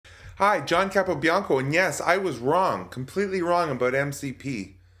Hi, John Capobianco, and yes, I was wrong, completely wrong about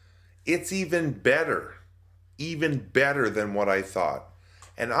MCP. It's even better than what I thought.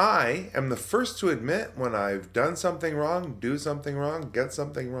 And I am the first to admit when I've done something wrong, do something wrong, get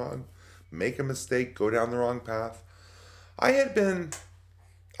something wrong, make a mistake, go down the wrong path. I'm going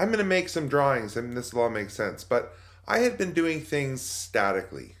to make some drawings, and this will all make sense, but I had been doing things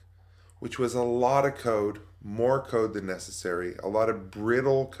statically, which was a lot of code, more code than necessary, a lot of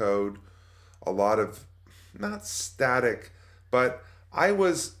brittle code, a lot of, not static, but I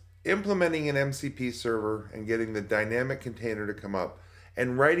was implementing an MCP server and getting the dynamic container to come up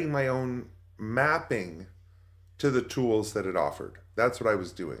and writing my own mapping to the tools that it offered. That's what I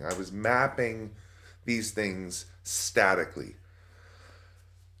was doing. I was mapping these things statically.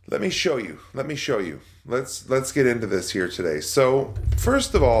 Let me show you. Let's get into this here today. So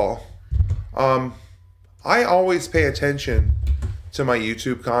first of all, I always pay attention to my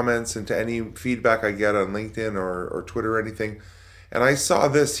YouTube comments and to any feedback I get on LinkedIn or Twitter or anything. And I saw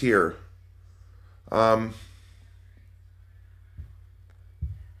this here. Right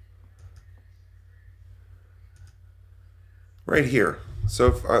here.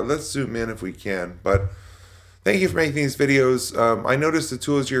 So let's zoom in if we can. But thank you for making these videos. I noticed the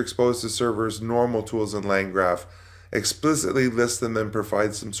tools you're exposed to servers, normal tools in LangGraph, explicitly list them and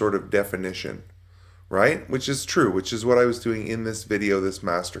provide some sort of definition, right? Which is true, which is what I was doing in this video, this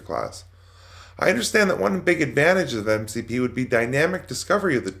masterclass. I understand that one big advantage of MCP would be dynamic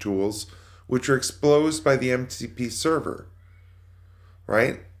discovery of the tools which are exposed by the MCP server,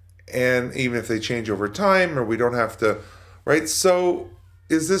 right? And even if they change over time or we don't have to, right? So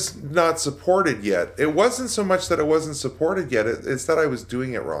is this not supported yet? It wasn't so much that it wasn't supported yet, it's that I was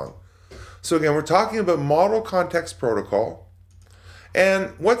doing it wrong. So again, we're talking about model context protocol.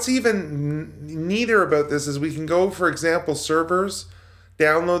 And what's even neater about this is we can go, for example, servers,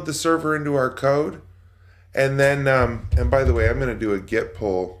 download the server into our code, and then, and by the way, I'm going to do a git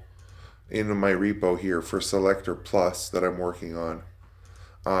pull into my repo here for Selector Plus that I'm working on.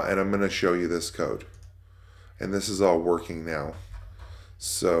 And I'm going to show you this code. And this is all working now.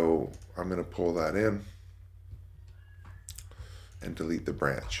 So I'm going to pull that in and delete the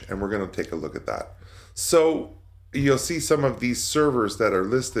branch. And we're going to take a look at that. So you'll see some of these servers that are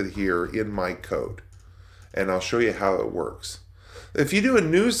listed here in my code. And I'll show you how it works. If you do a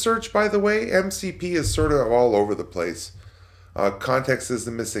news search, by the way, MCP is sort of all over the place. Context is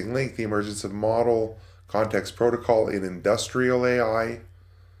the missing link, the emergence of model, context protocol in industrial AI,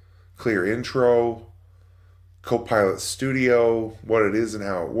 clear intro, Copilot Studio, what it is and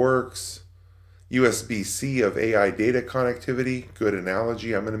how it works, USB-C of AI data connectivity, good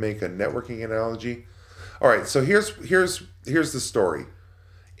analogy. I'm going to make a networking analogy. All right, so here's the story.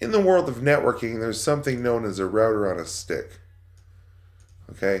 In the world of networking, there's something known as a router on a stick.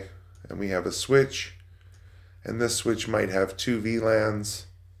 Okay, and we have a switch, and this switch might have two VLANs,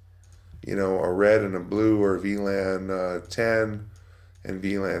 you know, a red and a blue, or VLAN 10 and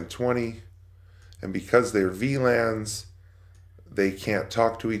VLAN 20. And because they're VLANs, they can't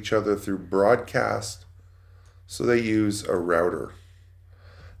talk to each other through broadcast, so they use a router.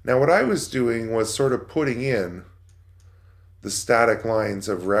 Now what I was doing was sort of putting in the static lines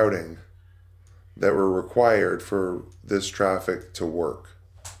of routing that were required for this traffic to work.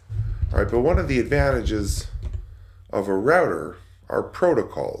 All right, but one of the advantages of a router are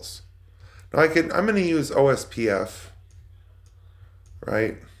protocols. Now I'm going to use OSPF,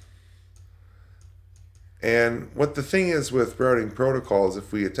 right? And what the thing is with routing protocols,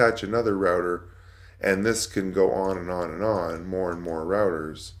 if we attach another router, and this can go on and on and on, more and more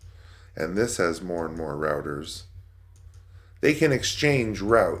routers, and this has more and more routers, they can exchange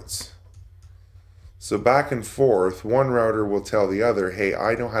routes. So back and forth, one router will tell the other, hey,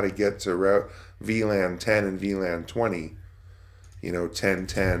 I know how to get to route VLAN 10 and VLAN 20, you know,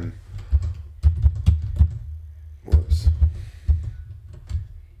 1010. Whoops.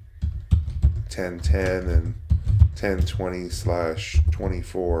 1010 and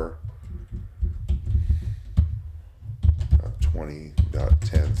 1020/24,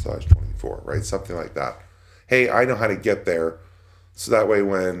 20.10/24, right? Something like that. Hey, I know how to get there. So that way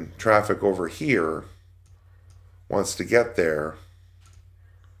when traffic over here wants to get there,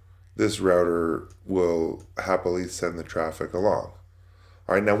 this router will happily send the traffic along.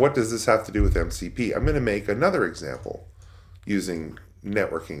 All right, now what does this have to do with MCP? I'm going to make another example using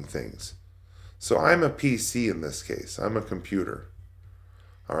networking things. So I'm a PC in this case. I'm a computer.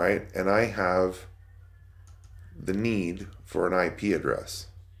 All right, and I have the need for an IP address.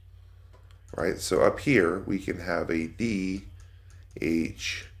 Right, so up here we can have a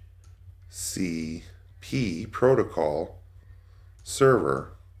DHCP protocol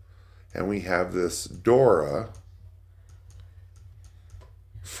server, and we have this DORA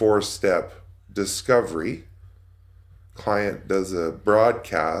 4-step discovery. Client does a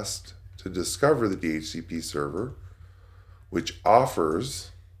broadcast to discover the DHCP server, which offers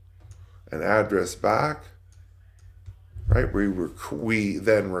an address back, right? We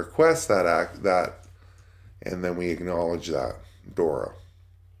then request that, and then we acknowledge that DORA.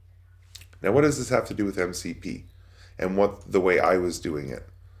 Now, what does this have to do with MCP and the way I was doing it?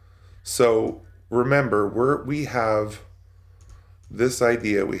 So remember, we have this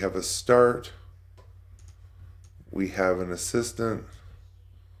idea. We have a start. We have an assistant.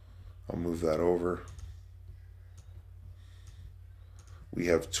 I'll move that over. We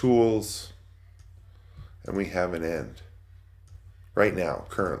have tools, and we have an end. Right now,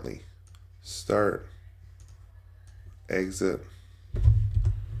 currently. Start, exit,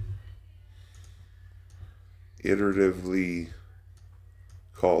 iteratively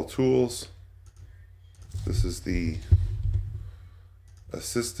call tools. This is the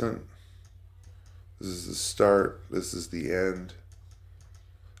assistant. This is the start. This is the end.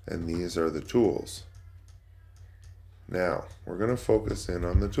 And these are the tools. Now, we're going to focus in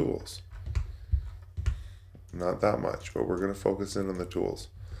on the tools. Not that much, but we're going to focus in on the tools.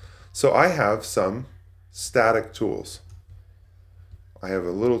 So I have some static tools. I have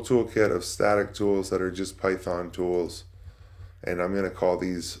a little toolkit of static tools that are just Python tools. And I'm going to call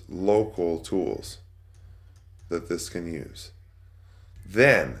these local tools that this can use.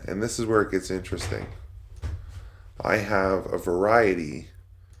 Then, and this is where it gets interesting, I have a variety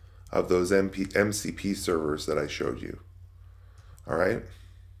of those MCP servers that I showed you. All right.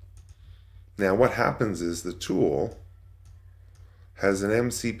 Now what happens is the tool has an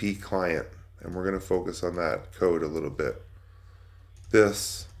MCP client, and we're going to focus on that code a little bit.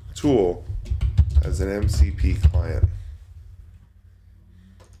 This tool has an MCP client.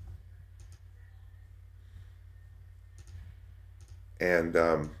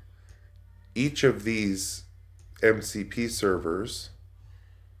 And each of these MCP servers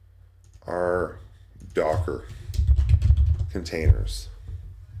are Docker containers.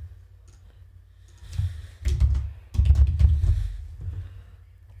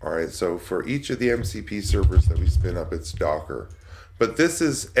 All right, so for each of the MCP servers that we spin up, it's Docker. But this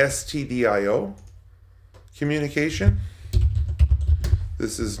is STDIO communication.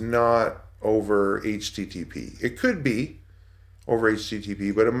 This is not over HTTP. It could be over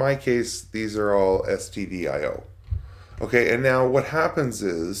HTTP, but in my case, these are all STDIO. Okay, and now what happens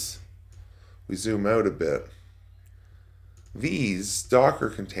is, we zoom out a bit, these Docker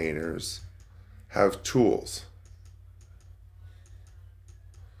containers have tools.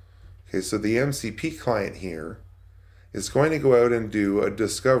 Okay, so the MCP client here is going to go out and do a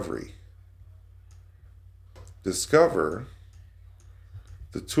discovery. Discover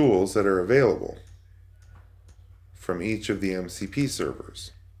the tools that are available from each of the MCP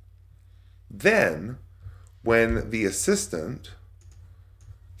servers. Then, when the assistant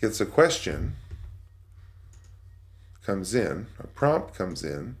gets a question, comes in, a prompt comes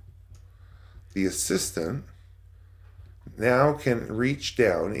in, the assistant now can reach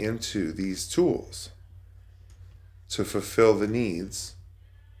down into these tools to fulfill the needs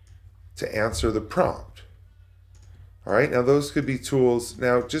to answer the prompt. All right, now those could be tools.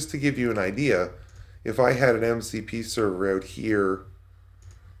 Now, just to give you an idea, if I had an MCP server out here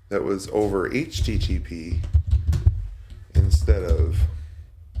that was over HTTP instead of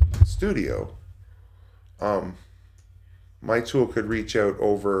Studio, my tool could reach out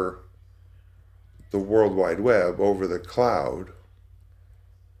over the World Wide Web, over the cloud,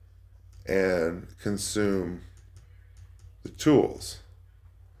 and consume the tools.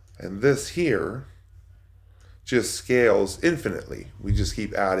 And this here just scales infinitely. We just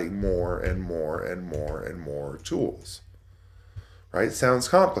keep adding more and more and more and more tools. Right? Sounds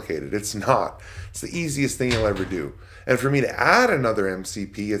complicated. It's not. It's the easiest thing you'll ever do. And for me to add another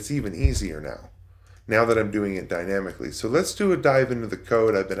MCP, it's even easier now that I'm doing it dynamically. So let's do a dive into the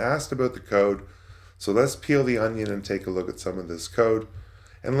code. I've been asked about the code. So let's peel the onion and take a look at some of this code.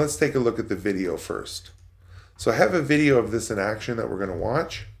 And let's take a look at the video first. So I have a video of this in action that we're going to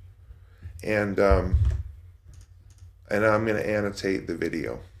watch. And I'm going to annotate the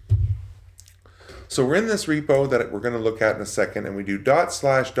video. So we're in this repo that we're going to look at in a second, and we do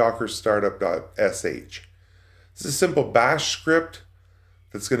 /dockerstartup.sh. This is a simple bash script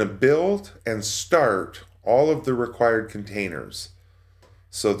that's going to build and start all of the required containers.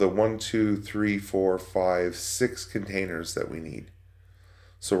 So the 1, 2, 3, 4, 5, 6 containers that we need.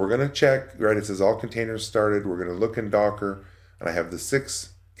 So we're going to check, right? It says all containers started. We're going to look in Docker, and I have the 6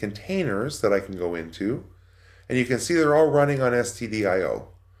 containers that I can go into. And you can see they're all running on STDIO.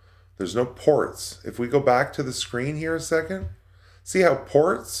 There's no ports. If we go back to the screen here a second, see how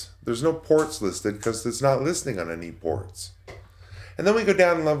ports, there's no ports listed because it's not listing on any ports. And then we go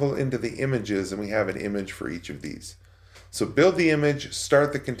down level into the images and we have an image for each of these. So build the image,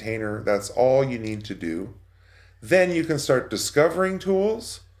 start the container, that's all you need to do. Then you can start discovering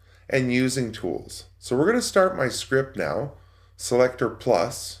tools and using tools. So we're going to start my script now, selector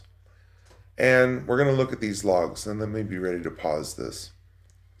plus, and we're going to look at these logs and then we'll be ready to pause this.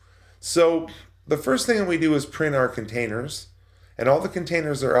 So the first thing that we do is print our containers, and all the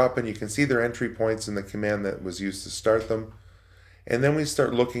containers are up and you can see their entry points in the command that was used to start them. And then we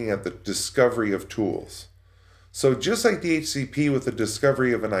start looking at the discovery of tools. So just like DHCP with the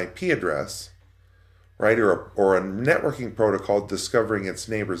discovery of an IP address, right, or a networking protocol discovering its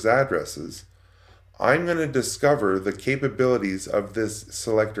neighbors' addresses, I'm going to discover the capabilities of this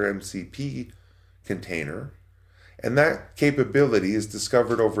selector MCP container, and that capability is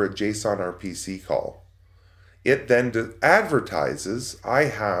discovered over a JSON RPC call. It then advertises, I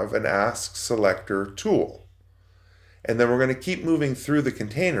have an ask selector tool. And then we're going to keep moving through the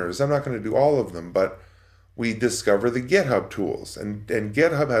containers. I'm not going to do all of them, but we discover the GitHub tools. And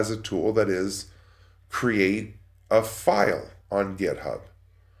GitHub has a tool that is create a file on GitHub.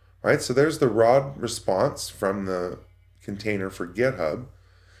 Right? So there's the raw response from the container for GitHub.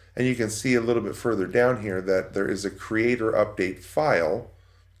 And you can see a little bit further down here that there is a create or update file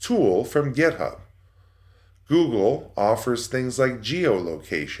tool from GitHub. Google offers things like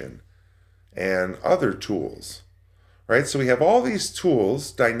geolocation and other tools. Right? So we have all these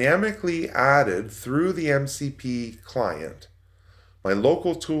tools dynamically added through the MCP client. My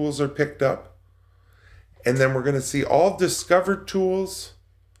local tools are picked up. And then we're going to see all discovered tools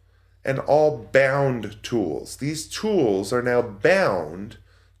and all bound tools. These tools are now bound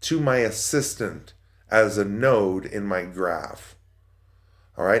to my assistant as a node in my graph.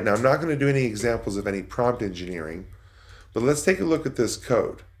 All right, now I'm not going to do any examples of any prompt engineering, but let's take a look at this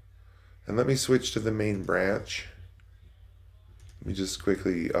code. And let me switch to the main branch. Let me just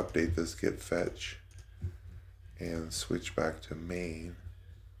quickly update this git fetch and switch back to main.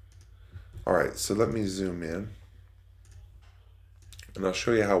 All right, so let me zoom in and I'll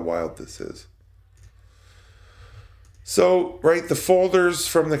show you how wild this is. So, right, the folders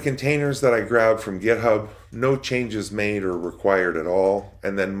from the containers that I grabbed from GitHub, no changes made or required at all.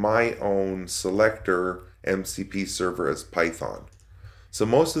 And then my own selector MCP server as Python. So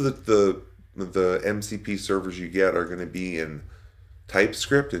most of the MCP servers you get are going to be in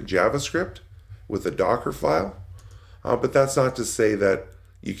TypeScript and JavaScript with a Docker file. But that's not to say that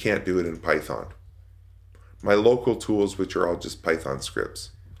you can't do it in Python. My local tools, which are all just Python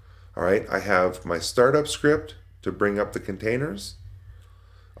scripts. All right, I have my startup script to bring up the containers,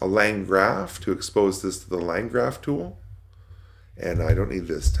 a langgraph to expose this to the langgraph tool, and I don't need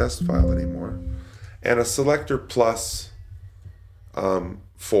this test file anymore, and a selector plus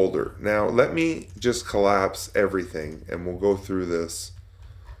folder. Now let me just collapse everything and we'll go through this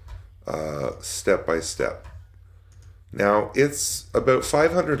step by step. Now it's about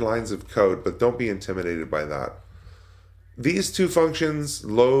 500 lines of code, but don't be intimidated by that. These two functions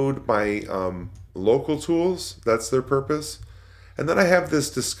load my local tools, that's their purpose. And then I have this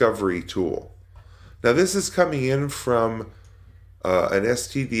discovery tool. Now this is coming in from an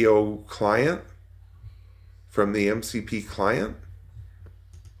STDO client, from the MCP client.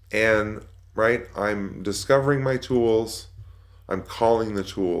 And right, I'm discovering my tools, I'm calling the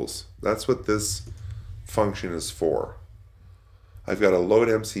tools. That's what this function is for. I've got a load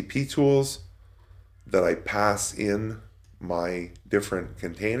MCP tools that I pass in my different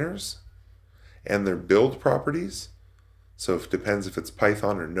containers and their build properties. So it depends if it's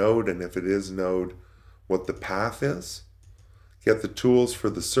Python or Node, and if it is Node, what the path is. Get the tools for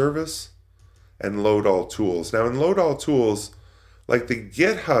the service and load all tools. Now in load all tools, like the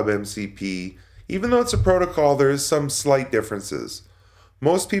GitHub MCP, even though it's a protocol, there is some slight differences.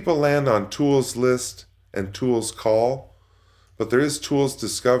 Most people land on tools list and tools call, but there is tools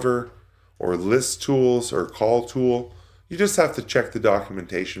discover or list tools or call tool. You just have to check the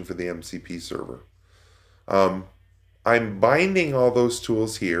documentation for the MCP server. I'm binding all those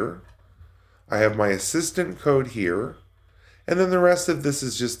tools here. I have my assistant code here. And then the rest of this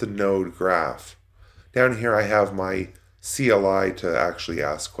is just the node graph. Down here I have my CLI to actually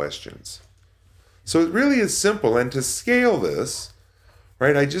ask questions. So it really is simple. And to scale this,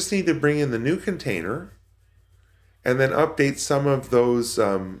 right, I just need to bring in the new container and then update some of those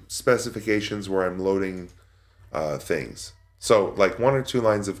specifications where I'm loading things. So like 1 or 2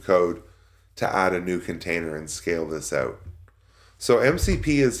 lines of code to add a new container and scale this out. So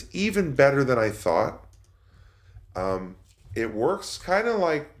MCP is even better than I thought. It works kind of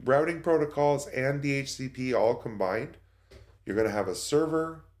like routing protocols and DHCP all combined. You're going to have a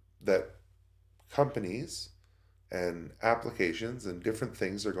server that companies and applications and different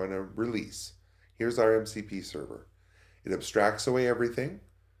things are going to release. Here's our MCP server. It abstracts away everything,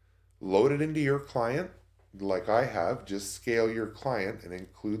 load it into your client, like I have. Just scale your client and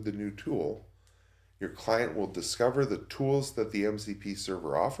include the new tool. Your client will discover the tools that the MCP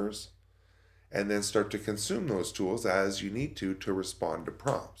server offers and then start to consume those tools as you need to respond to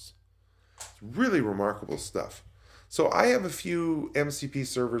prompts. It's really remarkable stuff. So I have a few MCP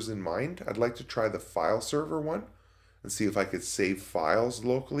servers in mind. I'd like to try the file server one and see if I could save files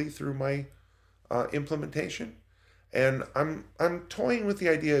locally through my implementation. And I'm toying with the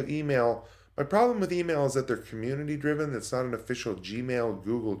idea of email. My problem with email is that they're community driven. It's not an official Gmail,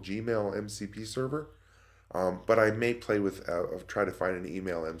 Google Gmail MCP server. But I may play with, try to find an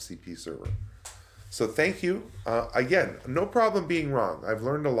email MCP server. So thank you. Again, no problem being wrong. I've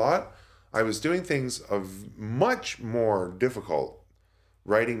learned a lot. I was doing things of much more difficult,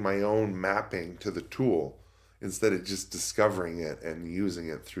 writing my own mapping to the tool instead of just discovering it and using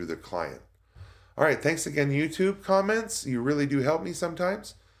it through the client. All right, thanks again, YouTube comments. You really do help me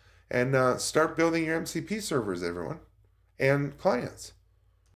sometimes. And start building your MCP servers, everyone, and clients.